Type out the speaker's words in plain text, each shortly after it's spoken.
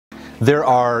There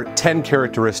are 10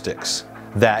 characteristics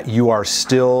that you are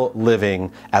still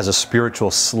living as a spiritual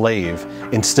slave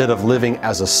instead of living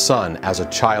as a son, as a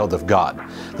child of God.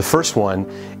 The first one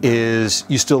is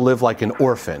you still live like an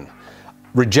orphan.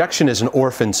 Rejection is an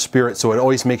orphan spirit, so it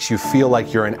always makes you feel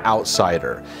like you're an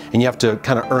outsider and you have to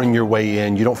kind of earn your way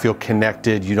in. You don't feel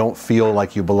connected. You don't feel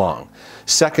like you belong.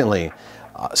 Secondly,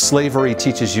 slavery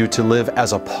teaches you to live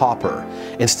as a pauper.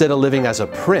 Instead of living as a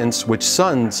prince, which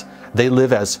sons, they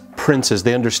live as princes.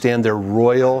 They understand their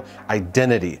royal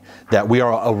identity, that we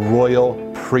are a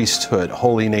royal priesthood,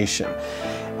 holy nation.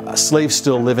 Slaves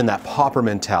still live in that pauper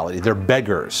mentality. They're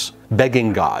beggars,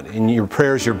 begging God. In your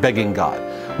prayers, you're begging God,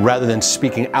 rather than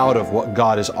speaking out of what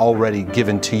God has already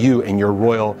given to you in your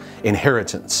royal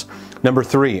inheritance. Number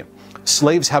 3,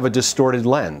 slaves have a distorted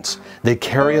lens. They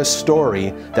carry a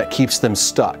story that keeps them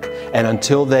stuck, and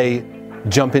until they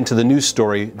jump into the new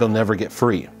story, they'll never get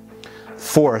free.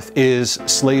 Fourth is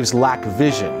slaves lack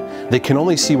vision. They can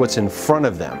only see what's in front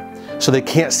of them, so they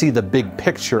can't see the big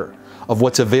picture of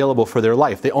what's available for their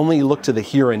life. They only look to the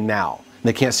here and now.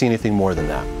 They can't see anything more than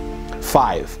that.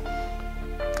 5,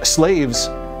 slaves,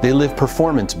 they live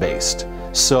performance-based.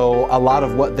 So a lot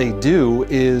of what they do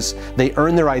is they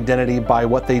earn their identity by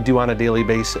what they do on a daily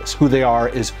basis. Who they are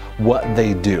is what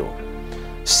they do.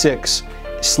 6,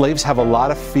 slaves have a lot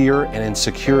of fear and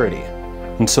insecurity.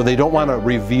 And so they don't want to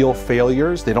reveal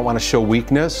failures. They don't want to show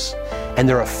weakness. And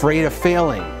they're afraid of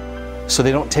failing. So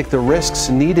they don't take the risks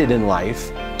needed in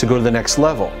life to go to the next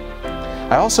level.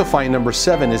 I also find number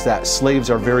 7 is that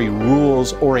slaves are very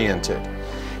rules-oriented.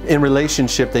 In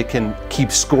relationship, they can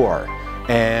keep score.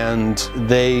 And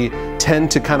they tend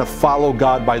to kind of follow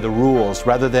God by the rules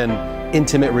rather than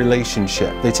intimate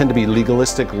relationship. They tend to be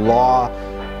legalistic,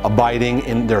 law-abiding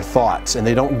in their thoughts, and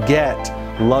they don't get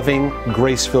loving,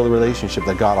 grace-filled relationship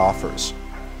that God offers.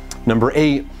 Number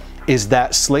 8 is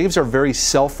that slaves are very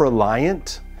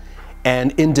self-reliant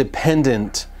and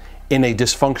independent in a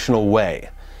dysfunctional way.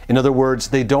 In other words,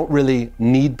 they don't really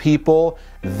need people.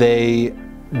 They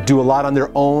do a lot on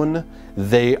their own.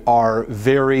 They are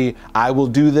very, I will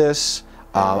do this,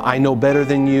 I know better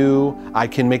than you, I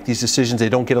can make these decisions. They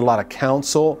don't get a lot of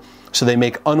counsel, so they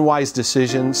make unwise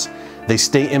decisions. They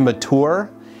stay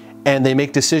immature, and they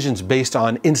make decisions based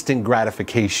on instant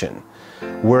gratification.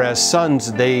 Whereas sons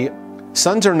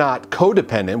are not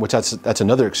codependent, which that's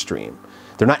another extreme.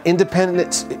 They're not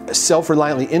independent,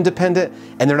 self-reliantly independent,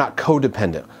 and they're not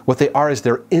codependent. What they are is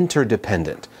they're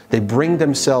interdependent. They bring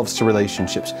themselves to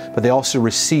relationships, but they also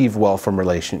receive well from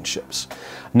relationships.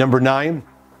 Number 9,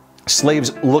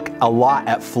 slaves look a lot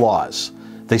at flaws.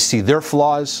 They see their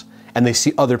flaws and they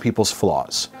see other people's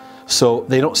flaws. So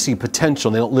they don't see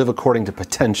potential, they don't live according to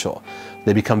potential.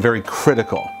 They become very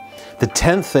critical. The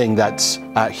 10th thing that's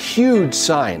a huge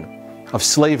sign of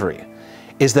slavery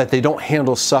is that they don't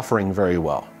handle suffering very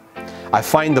well. I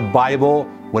find the Bible,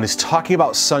 when it's talking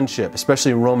about sonship,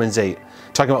 especially in Romans 8,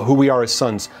 talking about who we are as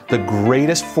sons, the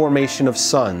greatest formation of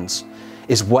sons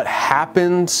is what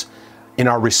happens in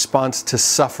our response to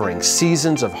suffering,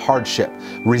 seasons of hardship,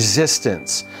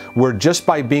 resistance, where just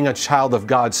by being a child of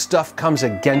God, stuff comes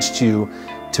against you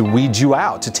to weed you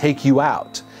out, to take you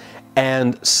out.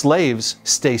 And slaves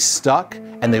stay stuck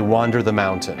and they wander the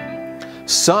mountain.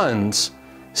 Sons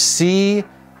see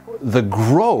the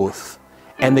growth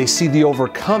and they see the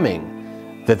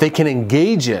overcoming that they can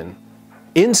engage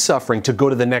in suffering to go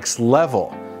to the next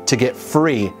level, to get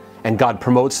free, and God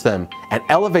promotes them and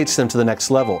elevates them to the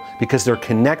next level because they're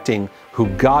connecting who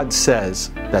God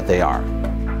says that they are.